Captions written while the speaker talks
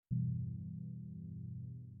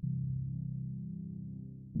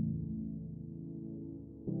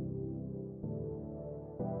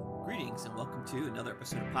Greetings and welcome to another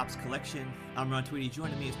episode of Pop's Collection. I'm Ron Tweedy,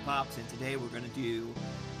 joining me is Pops, and today we're going to do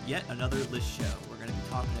yet another list show. We're going to be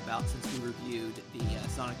talking about, since we reviewed the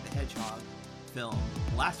Sonic the Hedgehog film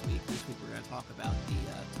last week, this week we're going to talk about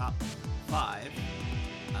the top 5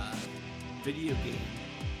 video game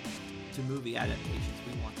to movie adaptations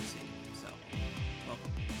we want to see. So,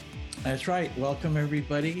 welcome. That's right. Welcome,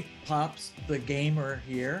 everybody. Pops the Gamer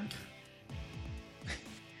here.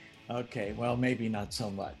 Okay, well, maybe not so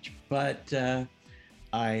much, but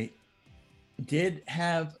I did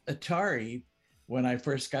have Atari when I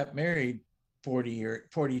first got married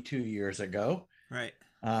 42 years ago. Right.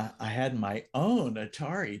 I had my own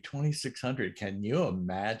Atari 2600. Can you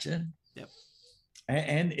imagine? Yep.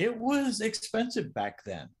 And it was expensive back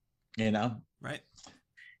then, you know? Right.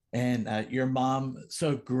 And your mom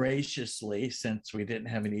so graciously, since we didn't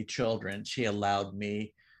have any children, she allowed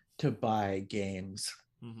me to buy games.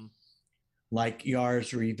 Mm-hmm. Like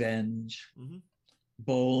Yar's Revenge, Mm-hmm.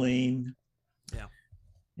 Bowling. Yeah.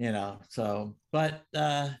 You know, so, but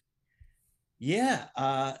when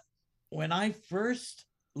I first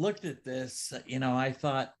looked at this, I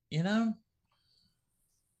thought,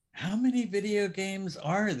 how many video games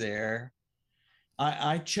are there?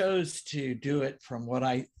 I chose to do it from what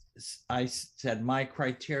I said my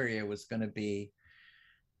criteria was going to be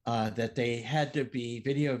that they had to be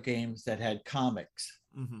video games that had comics.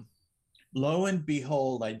 Mm-hmm. Lo and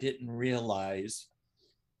behold, I didn't realize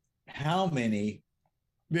how many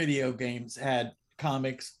video games had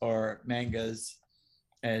comics or mangas,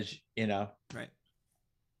 as you know. Right.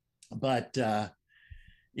 But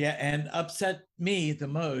and upset me the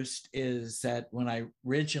most is that when I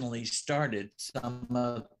originally started, some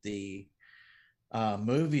of the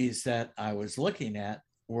movies that I was looking at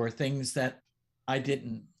were things that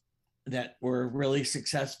that were really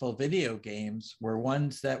successful video games, were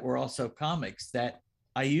ones that were also comics that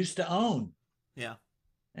I used to own. Yeah.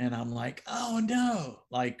 And I'm like, oh no,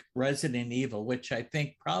 like Resident Evil, which I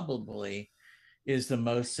think probably is the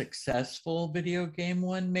most successful video game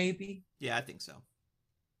one, maybe. Yeah, I think so.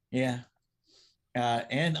 Yeah.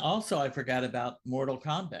 And also I forgot about Mortal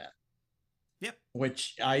Kombat. Yep.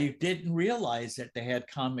 Which I didn't realize that they had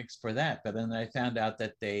comics for that, but then I found out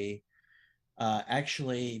that they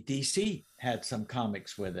actually DC had some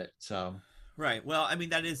comics with it. So right. Well, I mean,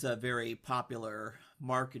 that is a very popular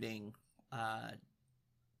marketing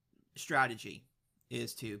strategy,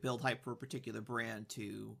 is to build hype for a particular brand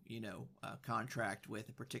to contract with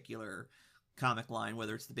a particular comic line,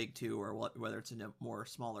 whether it's the big two or whether it's a more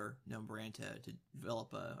smaller known brand to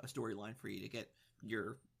develop a storyline for you to get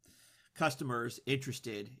your customers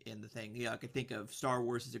interested in the thing. I could think of Star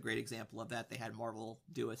Wars as a great example of that. They had Marvel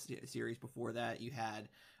do a series before that. You had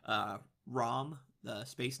ROM, the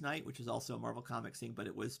Space Knight, which is also a Marvel Comics thing, but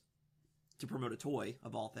it was to promote a toy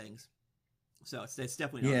of all things. So it's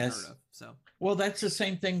definitely not unheard of. So, well, that's the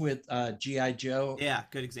same thing with G.I. Joe. Yeah,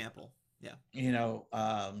 good example. Yeah.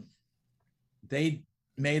 They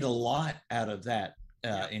made a lot out of that,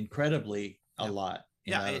 incredibly a lot.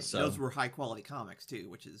 Those were high quality comics too,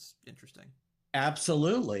 which is interesting.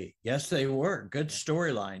 Absolutely. Yes, they were good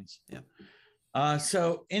storylines. Yeah.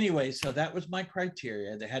 So that was my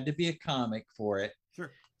criteria. There had to be a comic for it.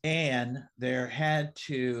 Sure. And there had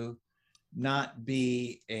to not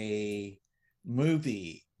be a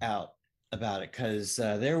movie out about it, because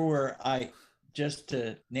just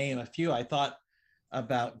to name a few, I thought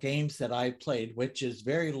about games that I played, which is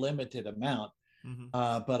very limited amount. Mm-hmm.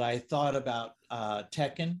 But I thought about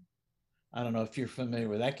Tekken. I don't know if you're familiar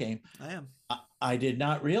with that game. I am. I did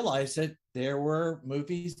not realize that there were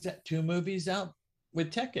two movies out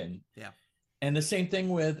with Tekken. Yeah. And the same thing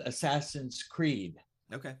with Assassin's Creed.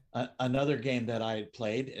 Okay. Another game that I had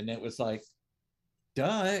played, and it was like,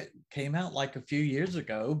 duh, it came out like a few years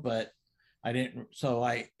ago, but I didn't. So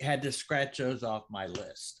I had to scratch those off my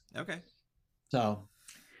list. Okay. So.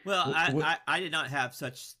 Well, I did not have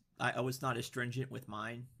such. I was not as stringent with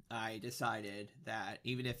mine. I decided that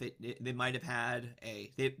even if they might have had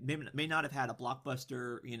they may not have had a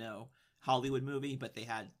blockbuster, Hollywood movie, but they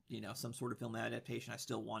had, some sort of film adaptation. I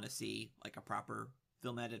still want to see like a proper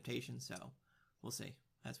film adaptation. So we'll see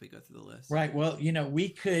as we go through the list. Right. Well, we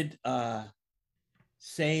could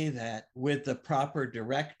say that with the proper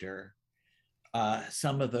director,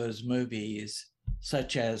 some of those movies,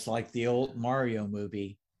 such as like the old Mario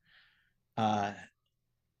movie,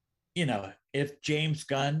 if James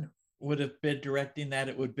Gunn would have been directing that,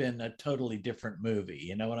 it would have been a totally different movie.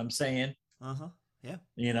 You know what I'm saying? Uh-huh. Yeah.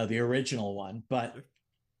 The original one. But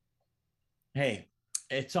hey,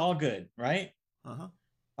 it's all good, right? Uh-huh.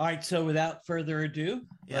 All right. So without further ado,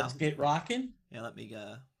 let's get rocking. Yeah, let me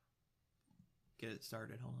get it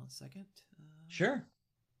started. Hold on a second. Sure.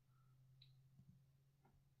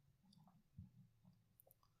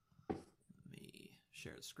 Let me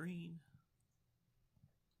share the screen.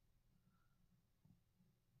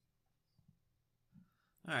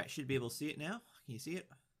 All right, should be able to see it now. Can you see it?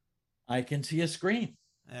 I can see a screen.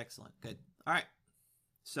 Excellent. Good. All right.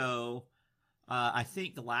 So I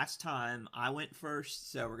think the last time I went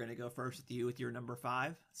first, so we're going to go first with you with your number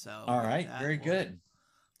 5. So All right, very good.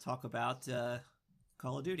 Talk about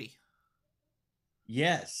Call of Duty.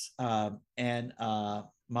 Yes, and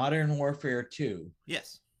Modern Warfare 2.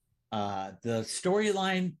 Yes. The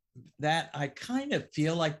storyline that I kind of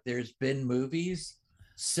feel like there's been movies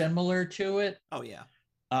similar to it. Oh yeah.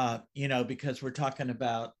 Because we're talking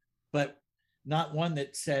about, but not one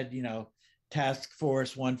that said, Task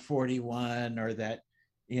Force 141 or that,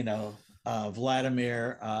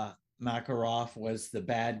 Vladimir Makarov was the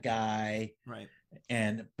bad guy. Right.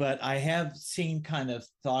 But I have seen kind of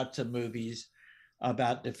thoughts of movies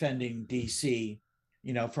about defending DC,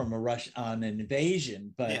 from an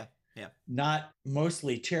invasion, but not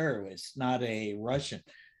mostly terrorists, not a Russian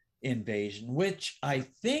invasion, which I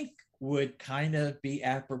think would kind of be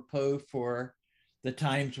apropos for the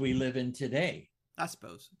times we live in today. I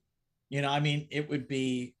suppose. It would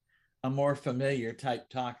be a more familiar type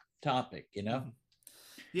topic, Mm-hmm.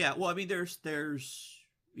 Yeah, well, I mean, there's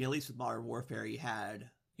at least with Modern Warfare, you had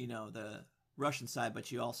the Russian side,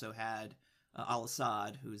 but you also had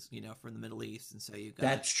Al-Assad, who's from the Middle East, and so you got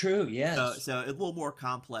that's true. Yes. So a little more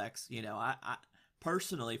complex. I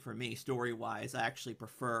personally, for me, story wise, I actually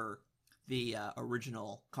prefer the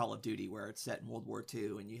original Call of Duty, where it's set in World War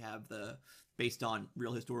II, and you have based on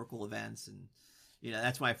real historical events, and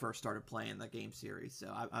that's when I first started playing the game series.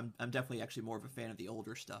 So I'm definitely actually more of a fan of the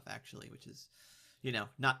older stuff, actually, which is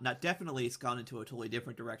not definitely. It's gone into a totally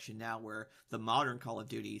different direction now, where the modern Call of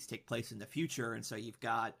Duties take place in the future, and so you've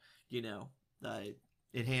got the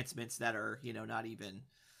enhancements that are not even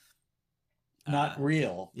not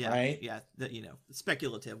real, yeah, right? Yeah,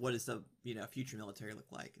 speculative. What does the future military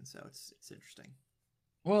look like? And so it's interesting.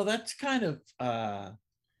 Well, that's kind of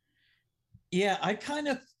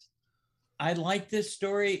I like this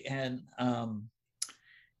story, and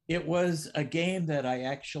it was a game that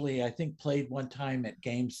I think played one time at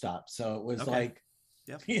GameStop. So it was like,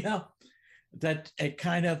 yep. That it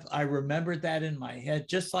kind of, I remembered that in my head,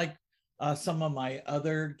 just like some of my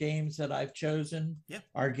other games that I've chosen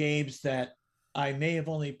are games that I may have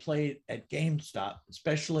only played at GameStop,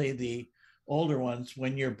 especially the older ones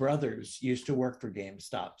when your brothers used to work for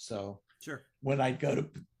GameStop. So sure, when I'd go to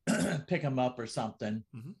pick them up or something,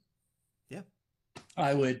 yeah,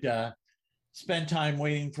 I would spend time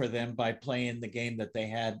waiting for them by playing the game that they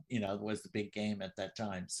had, was the big game at that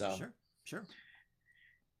time. So sure.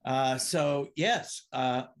 So yes,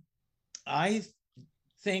 I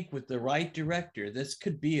think with the right director, this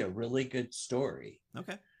could be a really good story.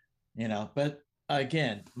 Okay. But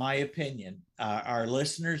again, my opinion. Our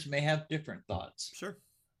listeners may have different thoughts. Sure.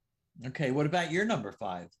 Okay. What about your number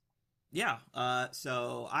 5? Yeah.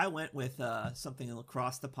 So I went with something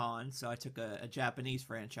across the pond. So I took a Japanese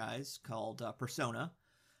franchise called Persona.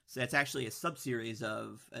 So it's actually a subseries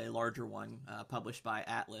of a larger one published by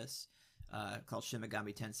Atlas called Shin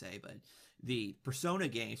Megami Tensei. But the Persona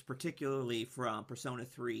games, particularly from Persona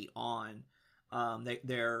 3 on,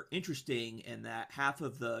 they're interesting in that half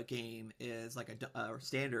of the game is like a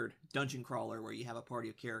standard dungeon crawler where you have a party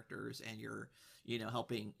of characters and you're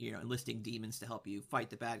helping enlisting demons to help you fight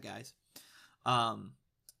the bad guys.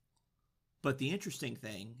 But the interesting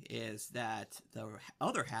thing is that the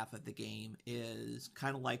other half of the game is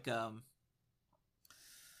kind of like trying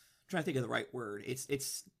to think of the right word.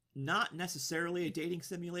 It's not necessarily a dating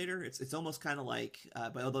simulator. It's almost kind of like,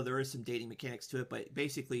 but although there is some dating mechanics to it, but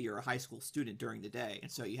basically you're a high school student during the day,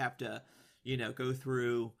 and so you have to, go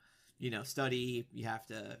through, study. You have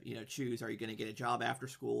to, choose: are you going to get a job after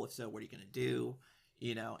school? If so, what are you going to do?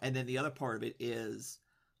 And then the other part of it is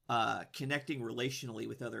connecting relationally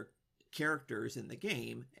with other characters in the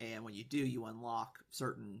game, and when you do, you unlock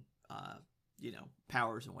certain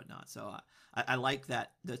powers and whatnot. So I like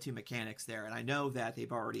that, the two mechanics there, and I know that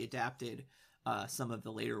they've already adapted some of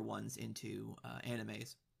the later ones into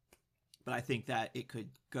animes, but I think that it could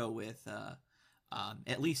go with at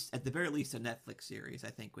the very least a Netflix series. I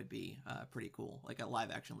think would be pretty cool, like a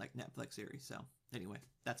live action like Netflix series. So anyway,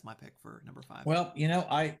 that's my pick for number 5. Well,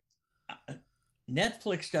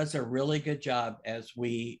 Netflix does a really good job, as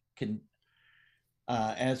we can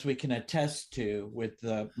attest to with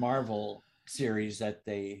the Marvel series that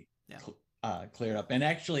they cleared up. And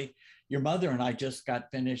actually, your mother and I just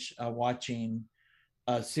got finished watching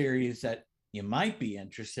a series that you might be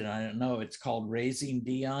interested. I don't know. It's called Raising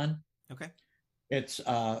Dion. Okay. It's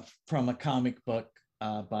from a comic book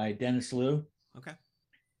by Dennis Liu. Okay.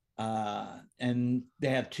 And they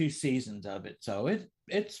have 2 seasons of it, so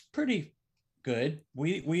it's pretty good.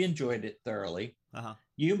 We enjoyed it thoroughly. Uh-huh.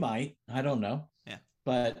 You might, I don't know, Yeah.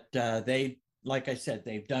 but they, like I said,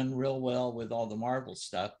 they've done real well with all the Marvel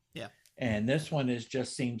stuff. Yeah. And this one is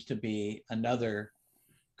just seems to be another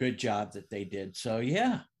good job that they did. So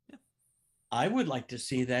yeah, Yeah. I would like to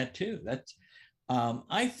see that too. That's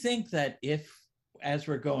I think that if, as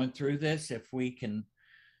we're going through this, if we can,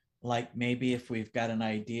 like, maybe if we've got an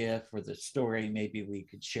idea for the story, maybe we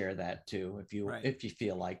could share that too, Right. if you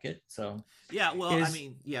feel like it. So Yeah. Well, I is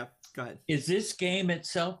mean, yeah. Go ahead. is this game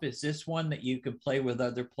itself, is this one that you can play with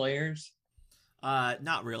other players?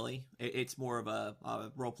 Not really. It's more of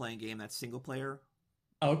a role playing game that's single player.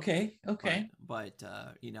 Okay, But okay.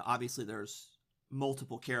 you know, obviously there's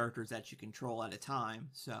multiple characters that you control at a time.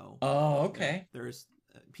 So Oh, you know, okay. there's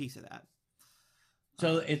a piece of that.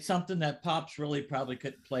 So it's something that Pops really probably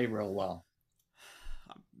couldn't play real well.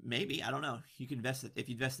 Maybe, I don't know. You can invest it if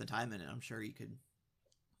you invest the time in it. I'm sure you could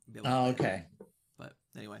be able to Oh, play it. okay. But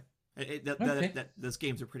anyway, Okay. those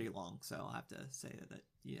games are pretty long, so I'll have to say that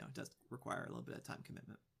you know it does require a little bit of time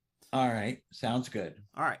commitment. All right. Sounds good.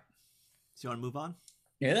 All right, so you want to move on?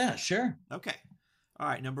 Yeah, sure. Okay. All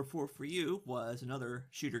right, number 4 for you was another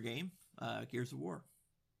shooter game, Gears of War.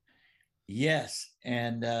 Yes.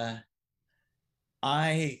 And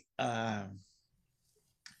I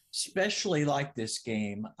especially like this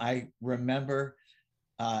game. I remember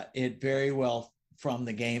it very well from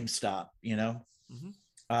the GameStop, you know. Mm-hmm.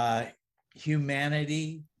 Uh,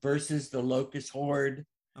 humanity versus the Locust Horde,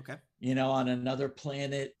 Okay. you know, on another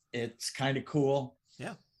planet. It's kind of cool.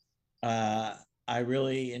 Yeah. Uh, I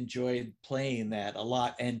really enjoyed playing that a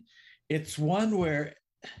lot. And it's one where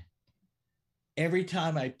every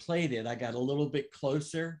time I played it, I got a little bit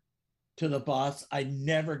closer to the boss. I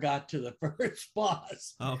never got to the first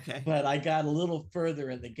boss, Okay. but I got a little further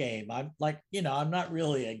in the game. I'm like, you know, I'm not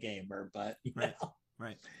really a gamer, but you Right. know,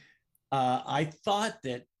 Right. I thought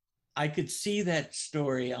that I could see that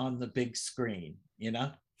story on the big screen, you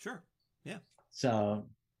know? Sure. Yeah. So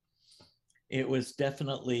it was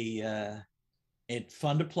definitely it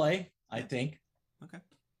fun to play, I Yeah. think. Okay.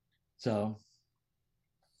 So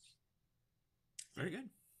Very good.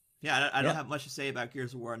 Yeah, I don't yeah. have much to say about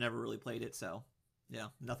Gears of War. I never really played it, so yeah,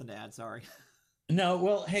 nothing to add. Sorry. No,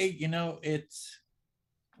 well, hey, you know, it's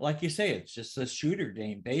like you say, it's just a shooter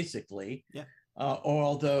game, basically. Yeah.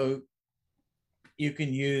 Although you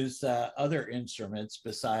can use other instruments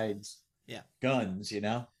besides Yeah. guns, you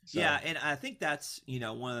know? Yeah, So, and I think that's you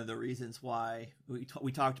know one of the reasons why we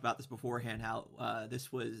talked about this beforehand. How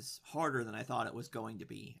this was harder than I thought it was going to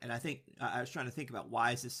be, and I think I was trying to think about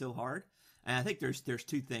why is this so hard, and I think there's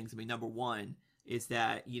two things. I mean, number one is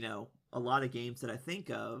that you know a lot of games that I think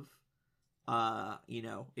of, you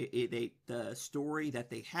know, the story that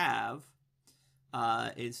they have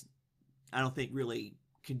is I don't think really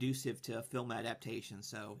conducive to a film adaptation.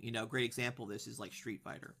 So you know, a great example of this is like Street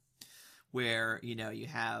Fighter where you know you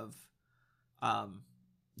have um,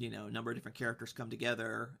 you know a number of different characters come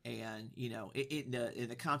together and you know in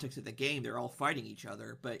the context of the game they're all fighting each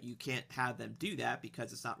other but you can't have them do that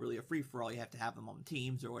because it's not really a free for all. You have to have them on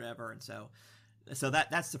teams or whatever, and so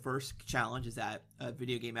that's the first challenge is that a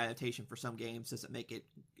video game adaptation for some games doesn't make it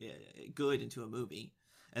good into a movie.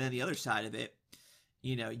 And then the other side of it,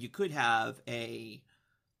 you know, you could have a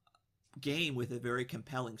game with a very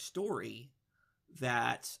compelling story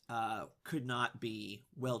that could not be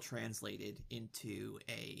well translated into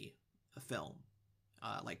a film.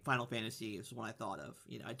 Like Final Fantasy is one I thought of.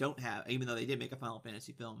 You know, I don't have, even though they did make a Final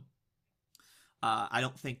Fantasy film, I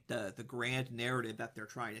don't think the grand narrative that they're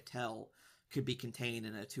trying to tell could be contained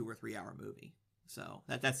in a 2 or 3 hour movie. So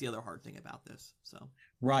that's the other hard thing about this. So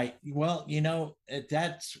right. Well, you know,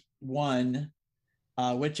 that's one,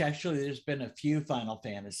 which actually there's been a few Final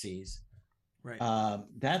Fantasies. right,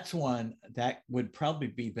 That's one that would probably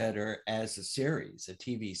be better as a series, a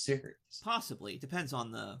TV series. possibly depends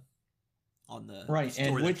on the Right. And story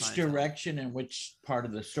they're which trying to tell. direction and which part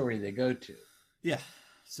of the story they go to. Yeah.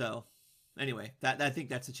 So anyway, that I think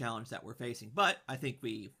that's a challenge that we're facing. But I think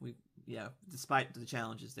we yeah, despite the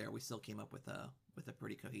challenges there, we still came up with a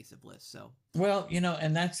pretty cohesive list. So Well, you know,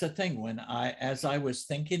 and that's the thing. As I was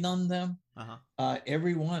thinking on them, uh-huh.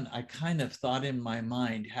 every one, I kind of thought in my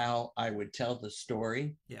mind how I would tell the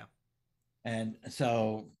story. Yeah. And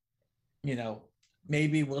so, you know,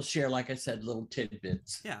 maybe we'll share, like I said, little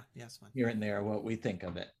tidbits Yeah, yeah, it's fine. here and there, what we think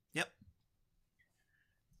of it. Yep.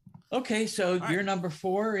 Okay, so All right. your number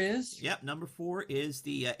 4 is? Yep. Number 4 is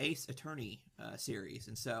the Ace Attorney series,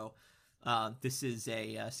 and so this is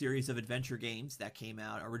a series of adventure games that came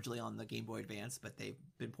out originally on the Game Boy Advance, but they've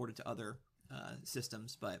been ported to other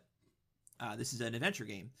systems. But this is an adventure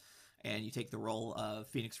game, and you take the role of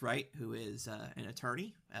Phoenix Wright, who is an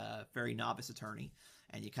attorney, very novice attorney,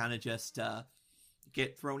 and you kind of just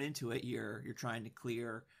get thrown into it. You're trying to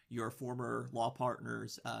clear your former law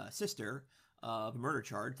partner's sister of a murder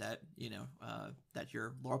charge that that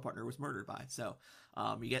your law partner was murdered by. So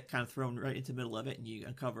you get kind of thrown right into the middle of it, and you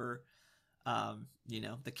uncover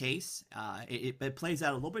the case. It plays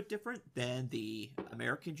out a little bit different than the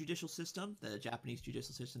American judicial system. The Japanese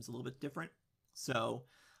judicial system is a little bit different. So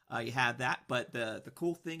you have that, but the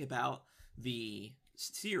cool thing about the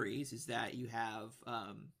series is that you have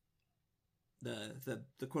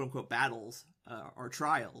the quote unquote battles are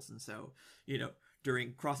trials, and so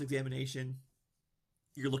during cross examination,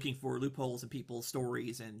 you're looking for loopholes in people's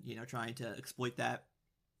stories, and trying to exploit that.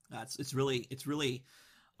 It's really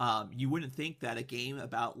you wouldn't think that a game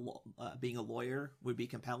about being a lawyer would be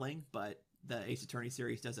compelling, but the Ace Attorney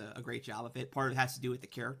series does a great job of it. Part of it has to do with the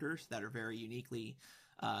characters that are very uniquely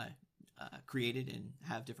created and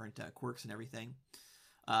have different quirks and everything.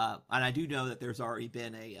 And I do know that there's already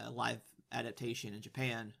been a live adaptation in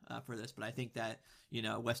Japan for this, but I think that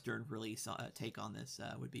Western release take on this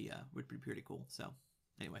would be pretty cool. So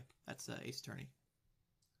anyway, that's Ace Attorney.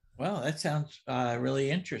 Well, that sounds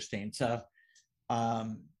really interesting. So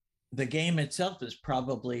the game itself is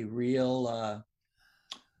probably real.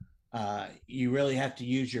 You really have to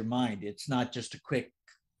use your mind. It's not just a quick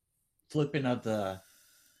flipping of the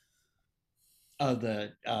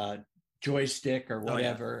joystick or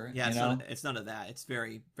whatever. Yeah, it's none of that. It's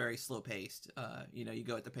very very slow paced. You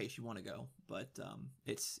go at the pace you want to go, but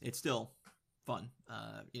it's still fun.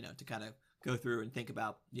 To kind of go through and think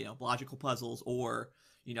about logical puzzles, or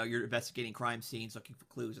you're investigating crime scenes, looking for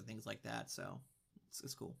clues and things like that. So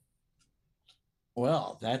it's cool.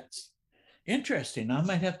 Well, that's interesting. I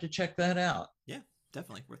might have to check that out. Yeah,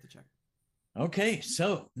 definitely worth a check. Okay,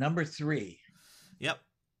 so number 3. Yep.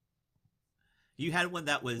 You had one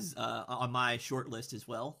that was on my short list as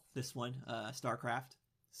well. This one, StarCraft.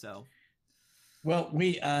 So, well,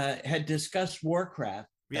 we had discussed Warcraft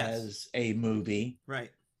as a movie, right?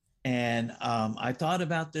 And I thought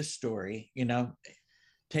about this story.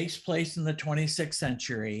 Takes place in the 26th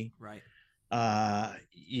century. Right.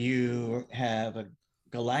 You have a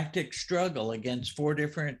galactic struggle against 4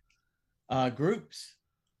 different groups.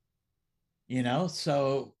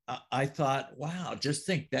 So I thought, wow, just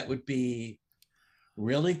think that would be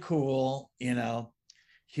really cool.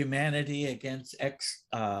 Humanity against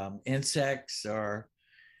insects, or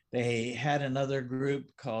they had another group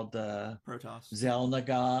called the Protoss,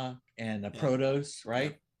 Xel'Naga and the Protoss,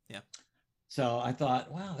 right? Yeah. So I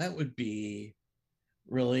thought, wow, that would be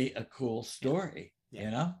really a cool story.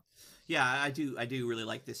 Yeah, I do really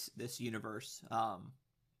like this universe.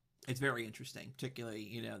 It's very interesting,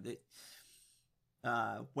 particularly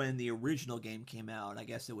that when the original game came out, I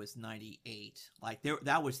guess it was 98. Like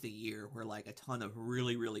that was the year where like a ton of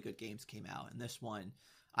really really good games came out, and this one,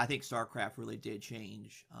 I think StarCraft really did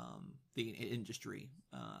change the industry.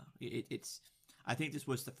 I think this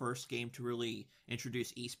was the first game to really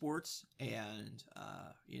introduce esports, and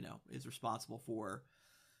is responsible for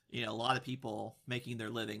a lot of people making their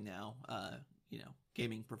living now.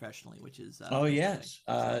 Gaming professionally, which is yes,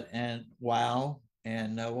 and WoW,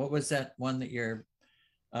 and what was that one that your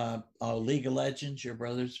League of Legends your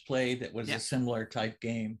brothers played that was a similar type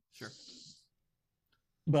game? Sure.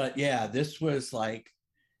 But yeah, this was like,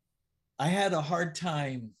 I had a hard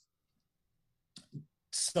time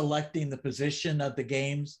selecting the position of the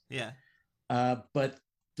games. Yeah. But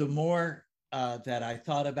the more that I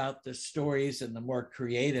thought about the stories, and the more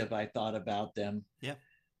creative I thought about them,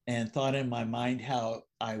 and thought in my mind how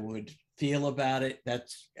I would feel about it,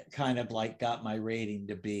 that's kind of like got my rating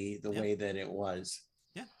to be the way that it was.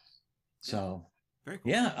 Yeah. So, very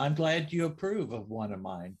cool. Yeah, I'm glad you approve of one of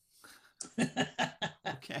mine.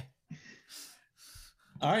 Okay.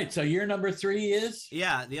 All right, so your number 3 is?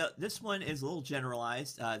 Yeah, this one is a little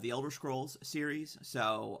generalized. The Elder Scrolls series.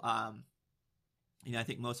 So, I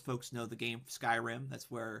think most folks know the game Skyrim.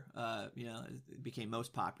 That's where it became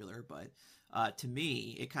most popular. But to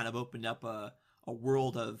me, it kind of opened up a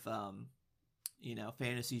world of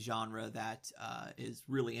fantasy genre that is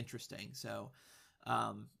really interesting. So,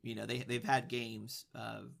 they've had games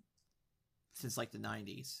since like the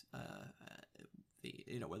 90s.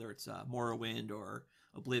 Whether it's Morrowind or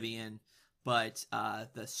Oblivion, but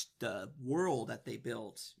the world that they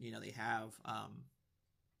built, they have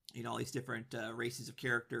all these different races of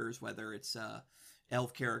characters, whether it's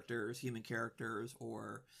elf characters, human characters,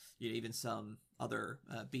 or even some other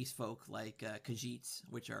beast folk like Khajiits,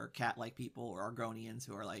 which are cat-like people, or Argonians,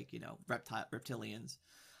 who are like reptilians.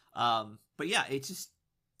 But yeah, it's just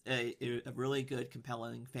a really good,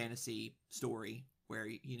 compelling fantasy story where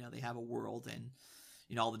they have a world, and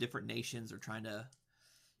all the different nations are trying to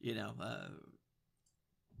you know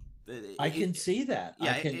I can see that.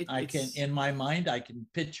 yeah, I can it's in my mind I can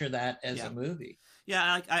picture that as yeah, a movie.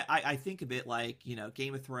 yeah. I think of it like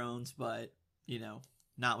Game of Thrones, but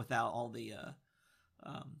not without all the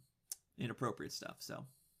um, inappropriate stuff. So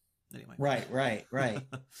anyway, Right, right, right.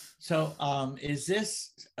 So, is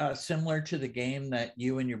this similar to the game that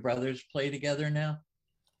you and your brothers play together now?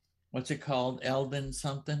 What's it called? Elden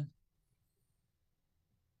something?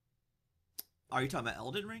 are you talking about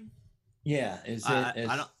Elden Ring? Yeah, I is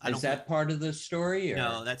don't play. that part of the story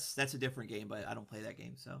No, or? that's a different game, but I don't play that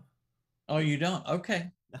game. So Oh, you don't? Okay.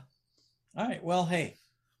 no. All right. Well, hey,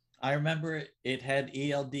 I remember it had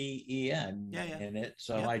ELDEN Yeah, yeah, in it,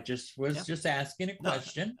 so yeah, I just was yeah. just asking a No,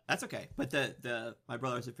 question. that's okay. But the my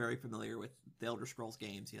brothers are very familiar with the Elder Scrolls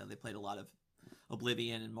games. They played a lot of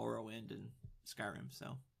Oblivion and Morrowind and Skyrim.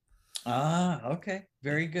 So Ah, okay.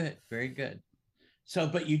 yeah, Very good. Very good. So,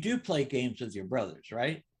 but you do play games with your brothers,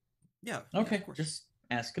 right? yeah, yeah. Of Okay, course. just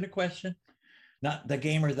asking a question. Not the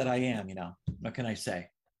gamer that I Yeah, am. What can I say?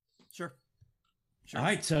 sure, All sure.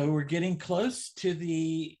 right, so we're getting close to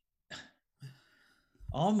the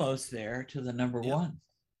almost there to the number Yep, one.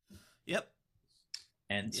 yep,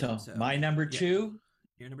 And yep. so So my number yeah, two,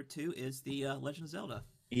 your number two is the Legend of Zelda.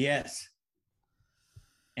 yes.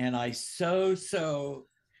 And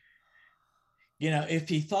if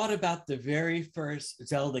you thought about the very first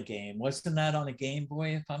Zelda game, wasn't that on a Game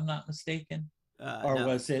Boy, if I'm not mistaken? Or No,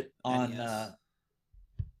 was it NES.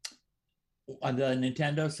 on the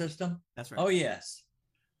Nintendo system? That's right. Oh, yes.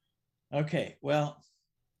 Okay. Well,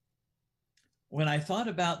 when I thought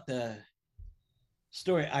about the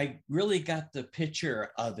story, I really got the picture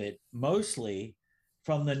of it mostly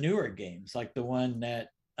from the newer games, like the one that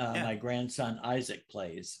Yeah, my grandson Isaac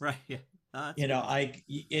plays. right. Yeah, that's a You good know,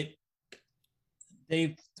 game.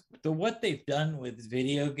 they've what they've done with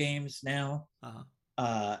video games now, Uh huh.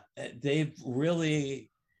 uh, they've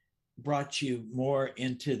really brought you more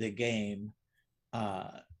into the game,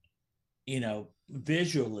 uh,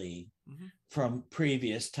 visually Mm-hmm. from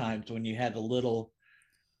previous times when you had a little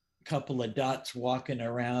couple of dots walking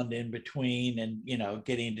around in between and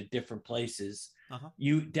getting to different places. Uh huh.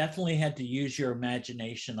 You definitely had to use your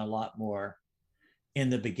imagination a lot more in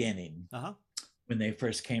the beginning Uh huh. when they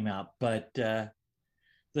first came out. But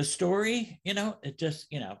the story, it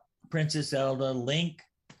just, Princess Zelda, Link,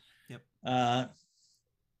 Yep. uh,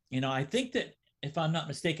 I think that if I'm not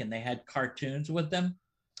mistaken, they had cartoons with them.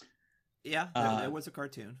 Yeah, there Uh, was a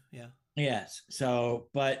cartoon. Yeah. yes. So,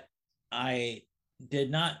 but I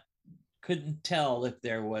did not, couldn't tell if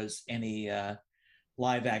there was any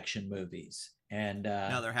live action movies. And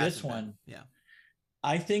No, there this hasn't been. one, Yeah.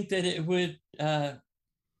 I think that it would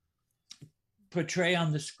portray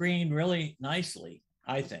on the screen really nicely,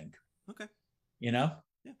 I think, Okay. you know?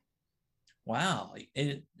 Yeah. Wow.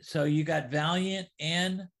 So you got Valiant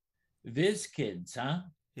and Viz Kids, huh?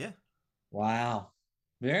 Yeah. Wow.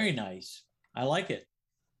 Very nice. I like it.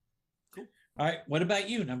 Cool. All right. What about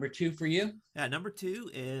you? Number two for you? Yeah. Number two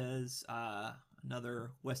is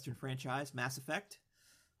another Western franchise, Mass Effect.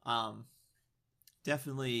 Um,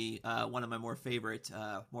 Definitely one of my more favorite,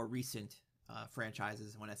 more recent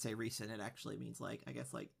franchises. When I say recent, it actually means I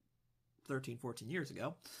guess 13, 14 years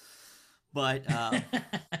ago. But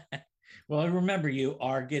Well, remember, you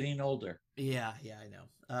are getting older. yeah, I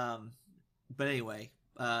know. But anyway,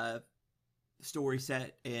 story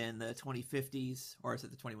set in the 2050s, or is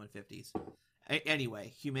it the 2150s? Anyway,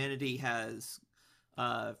 humanity has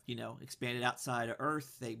expanded outside of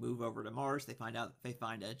Earth. They move over to Mars. They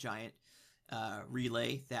find a giant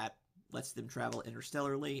relay that lets them travel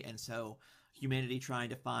interstellarly, and so humanity trying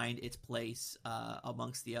to find its place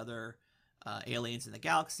amongst the other aliens in the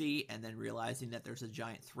galaxy, and then realizing that there's a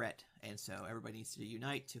giant threat, and so everybody needs to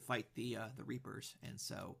unite to fight the Reapers. And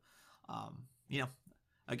so, you know,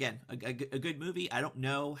 again, a good movie. I don't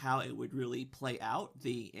know how it would really play out.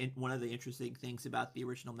 One of the interesting things about the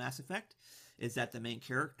original Mass Effect is that the main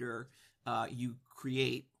character you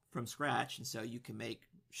create from scratch, and so you can make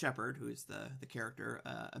Shepard, who is the character,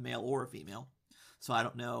 a male or a female. So I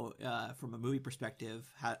don't know from a movie perspective,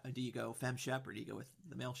 how do you go femme Shep or do you go with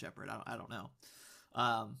the male Shepard? I don't know.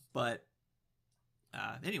 But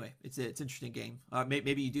anyway, it's an interesting game.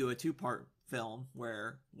 Maybe you do a 2-part film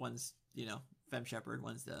where one's femme Shepard,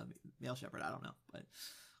 one's the male Shepard. I don't know, but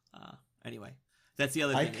Uh, anyway, that's the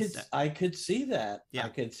other I thing could is that I could see that. yeah, I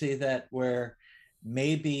could see that where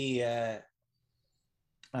maybe uh,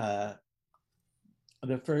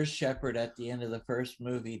 the first shepherd at the end of the first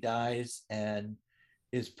movie dies and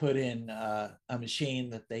is put in a machine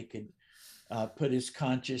that they could put his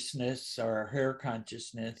consciousness or her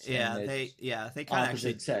consciousness and it's they kind of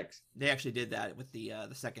actually opposite sex. they actually did that with the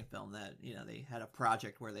second film that they had a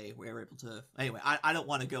project where they were able to. Anyway, I don't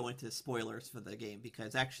want to go into spoilers for the game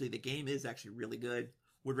because actually the game is actually really good.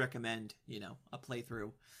 Would recommend a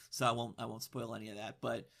playthrough, so I won't spoil any of that.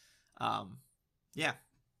 But yeah.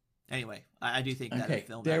 Anyway, I do think that a Okay,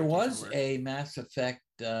 film there adaptation was work. a Mass Effect.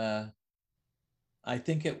 I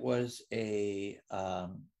think it was a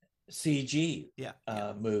CG Yeah,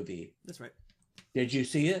 yeah, movie. that's right. Did you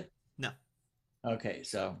see it? No, Okay,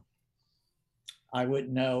 so I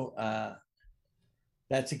wouldn't know.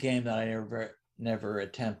 That's a game that I never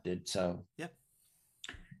attempted. So yeah,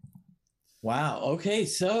 wow. Okay,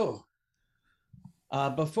 so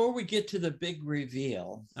before we get to the big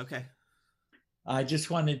reveal, okay, I just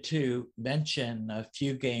wanted to mention a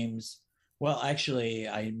few games. Well, actually,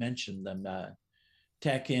 I mentioned them: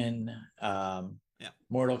 Tekken, yeah,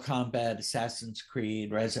 Mortal Kombat, Assassin's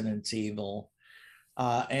Creed, Resident Evil,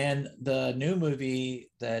 and the new movie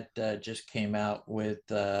that just came out with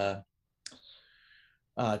Tom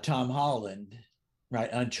Holland, right?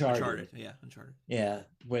 Uncharted. Uncharted. Yeah, Uncharted. Yeah,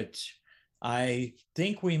 which I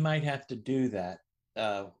think we might have to do that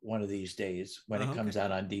one of these days when it Oh, okay, comes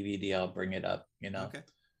out on DVD. I'll bring it up, okay,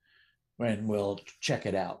 when we'll check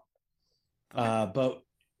it out. okay. But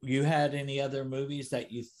you had any other movies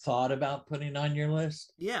that you thought about putting on your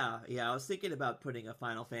list? Yeah, yeah. I was thinking about putting a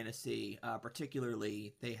Final Fantasy.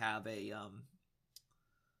 Particularly, they have a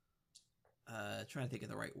trying to think of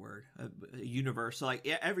the right word, a universe. So like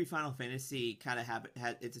every Final Fantasy kind of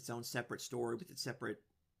had its own separate story with its separate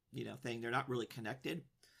thing. They're not really connected,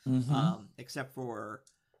 Mm-hmm. except for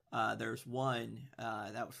there's one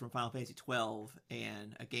that was from Final Fantasy 12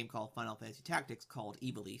 and a game called Final Fantasy Tactics called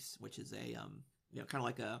Ivalice, which is a kind of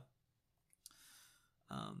like a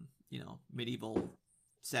medieval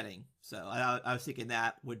setting. So I was thinking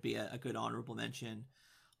that would be a good honorable mention.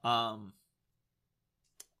 Um,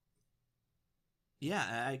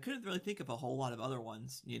 yeah, I couldn't really think of a whole lot of other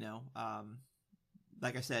ones.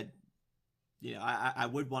 Like I said, I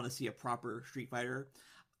would want to see a proper Street Fighter.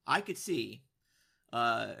 I could see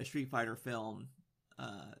a Street Fighter film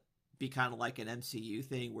be kind of like an MCU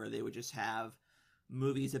thing where they would just have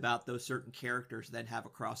movies about those certain characters, then have a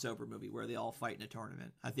crossover movie where they all fight in a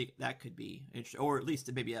tournament. I think that could be interesting, or at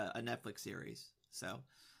least maybe a Netflix series. So,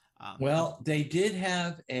 Well, they did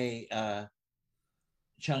have a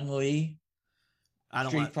Chung Li I don't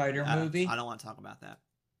Street want Fighter I movie. don't want to talk about that.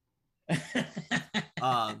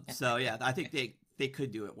 So yeah, I think they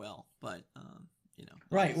could do it well, but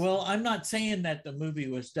Right. Well, I'm not saying that the movie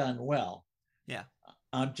was done well. yeah,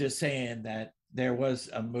 I'm just saying that there was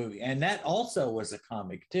a movie, and that also was a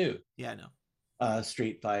comic too, yeah, I know,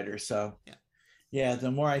 Street Fighter. So, yeah, yeah,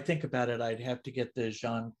 the more I think about it, I'd have to get the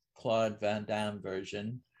Jean Claude Van Damme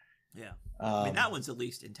version. yeah. I mean, Um, that one's at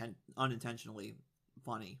least unintentionally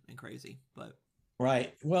funny and crazy, but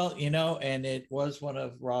right. Well, and it was one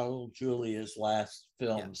of Raul Julia's last yeah,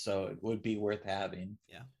 films, so it would be worth having,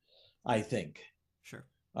 yeah, I think. sure.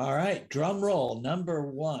 All right, drum roll, number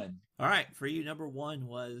one. All right, for you, number one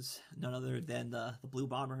was none other than the Blue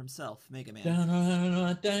Bomber himself, Mega Man. Dun,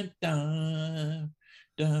 dun, dun, dun,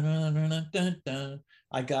 dun, dun, dun, dun.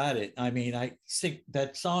 I got it. I mean, I think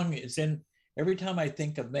that song is in every time I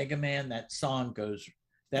think of Mega Man, that song goes,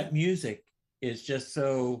 Yeah, that music is just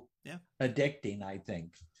so yeah, addicting, I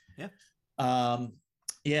think. yeah, Um,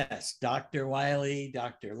 yes, Dr. Wily,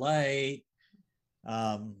 Dr. Light,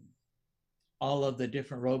 um, all of the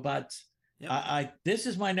different robots. yep. I this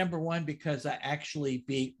is my number one because I actually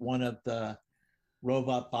beat one of the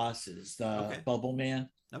robot bosses, the Okay, Bubble Man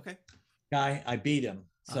okay. guy. I beat him.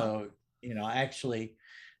 Uh huh. So, I actually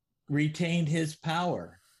retained his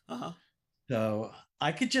power. Uh huh. So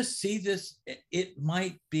I could just see this. It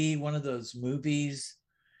might be one of those movies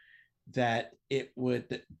that it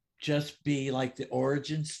would just be like the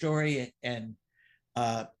origin story. And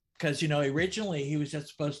because, originally he was just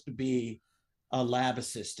supposed to be a lab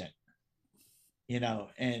assistant,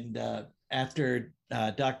 and after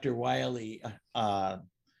Dr. Wily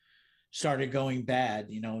started going bad,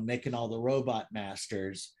 making all the robot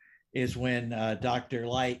masters, is when Dr.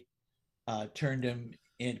 Light turned him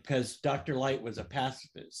in because Dr. Light was a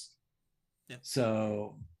pacifist. Yeah.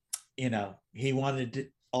 So, he wanted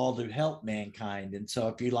all to help mankind. And so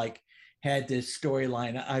if you had this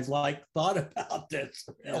storyline, I've thought about this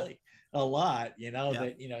really. a lot, Yeah.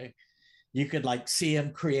 that, you could like see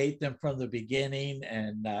him create them from the beginning,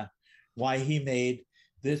 and why he made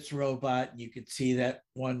this robot. You could see that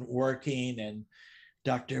one working, and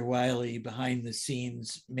Dr. Wiley behind the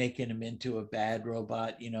scenes making him into a bad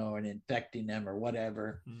robot, and infecting them or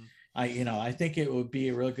whatever. Mhm. I think it would be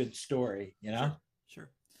a real good story, Sure, sure.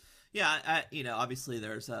 Yeah, obviously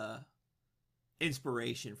there's a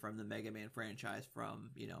inspiration from the Mega Man franchise from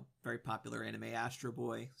very popular anime Astro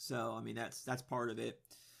Boy. So I mean that's part of it.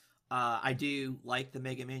 I do like the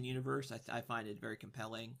Mega Man universe. I find it very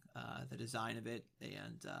compelling. The design of it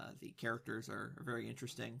and the characters are very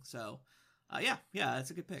interesting. So yeah, that's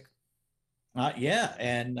a good pick. Yeah,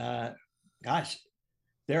 and gosh,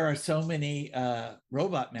 there are so many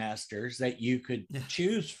robot masters that you could Yeah,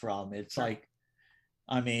 choose from. It's sure. like,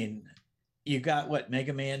 I mean, you got what,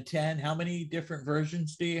 Mega Man 10? How many different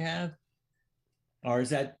versions do you have? Or is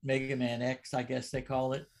that Mega Man X, I guess they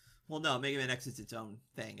call it? Well, no, Mega Man X is its own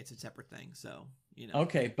thing. It's a separate thing. So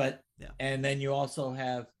Okay, but yeah, and then you also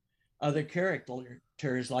have other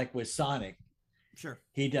characters like with Sonic. sure.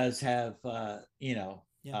 He does have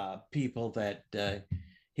Yeah, people that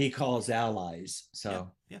he calls allies. yeah,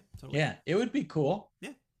 So yeah, totally. yeah, it would be cool.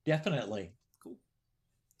 Yeah, Definitely. cool.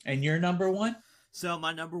 And your number one? So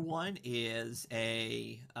my number one is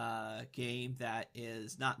a game that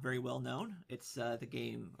is not very well known. It's the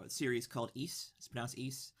game or series called Ys. It's pronounced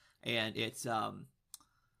Ys, and it's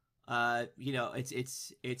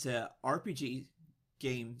it's a RPG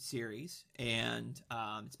game series, and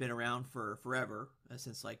it's been around for forever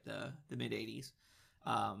since like the mid '80s.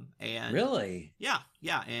 And Really? yeah,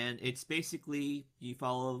 and it's basically you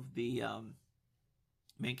follow the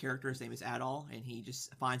main character. His name is Adol, and he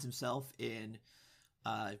just finds himself in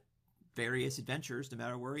uh, various adventures no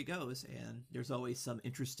matter where he goes, and there's always some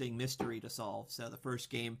interesting mystery to solve. So the first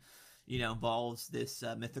game, involves this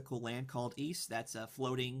mythical land called Ys that's a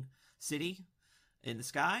floating city in the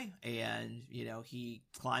sky, and he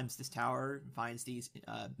climbs this tower and finds these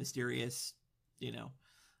mysterious, you know,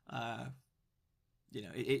 uh,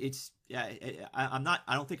 it's yeah. I'm not.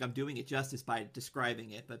 I don't think I'm doing it justice by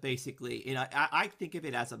describing it, but basically, I think of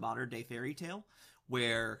it as a modern day fairy tale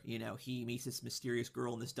where he meets this mysterious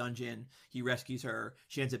girl in this dungeon. He rescues her.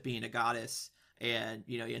 She ends up being a goddess, and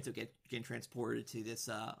he ends up getting transported to this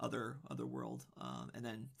other world, and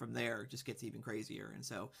then from there it just gets even crazier. And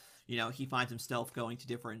so, he finds himself going to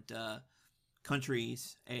different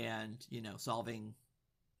countries and solving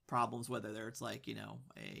problems, whether it's like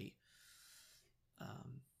a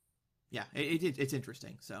um, yeah, it's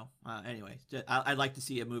interesting. So anyway, I'd like to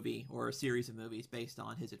see a movie or a series of movies based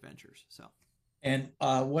on his adventures. So And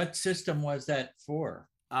what system was that for?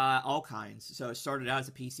 all kinds. So it started out as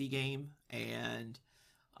a PC game, and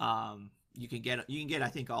you can get I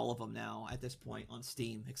think all of them now at this point on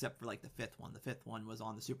Steam, except for like the fifth one. The fifth one was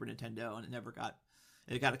on the Super Nintendo, and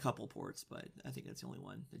it got a couple ports, but I think that's the only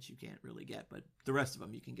one that you can't really get. But the rest of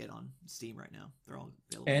them you can get on Steam right now. They're all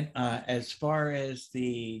available. And as far as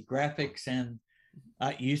the graphics, and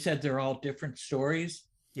you said they're all different stories?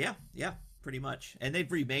 Yeah, yeah, pretty much. And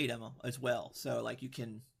they've remade them as well, so like you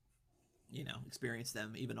can experience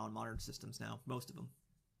them even on modern systems now. Most of them.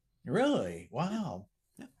 Really? Yeah, Wow.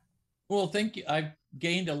 yeah. Well, thank you. I've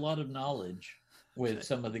gained a lot of knowledge with Good.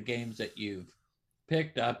 some of the games that you've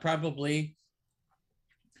picked. Probably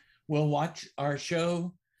will watch our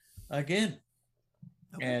show again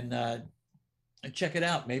Okay. and check it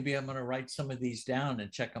out. Maybe I'm going to write some of these down and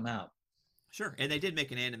check them out. Sure. And they did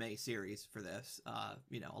make an anime series for this, a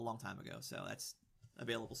long time ago, so that's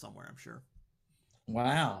available somewhere, I'm sure.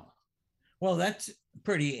 Wow. Well, that's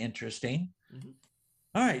pretty interesting. Mm-hmm.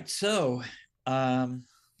 All right. So, um,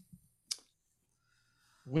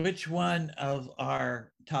 which one of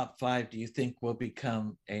our top five do you think will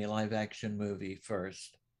become a live action movie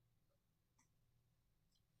first?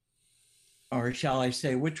 Or shall I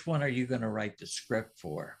say, which one are you going to write the script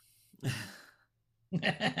for? You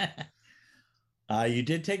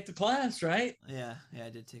did take the class, right? Yeah, I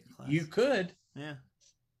did take a class. You could. Yeah.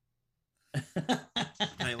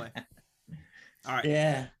 Anyway. All right.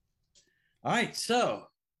 Yeah. All right. So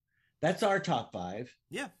that's our top five.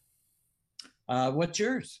 Yeah. What's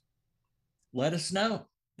yours? Let us know.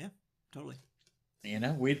 Yeah, totally.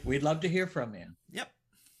 We'd love to hear from you. Yep.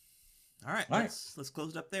 All right, let's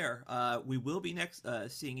close it up there. We will be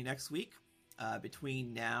seeing you next week.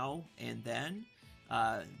 Between now and then,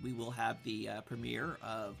 we will have the premiere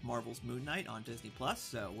of Marvel's Moon Knight on Disney Plus.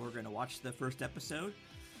 So we're going to watch the first episode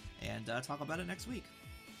and talk about it next week.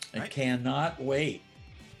 I cannot wait.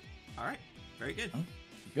 All right, very good.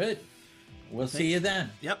 Good. We'll see you then.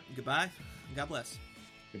 Yep. Goodbye. God bless.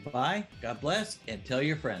 Goodbye. God bless, and tell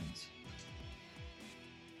your friends.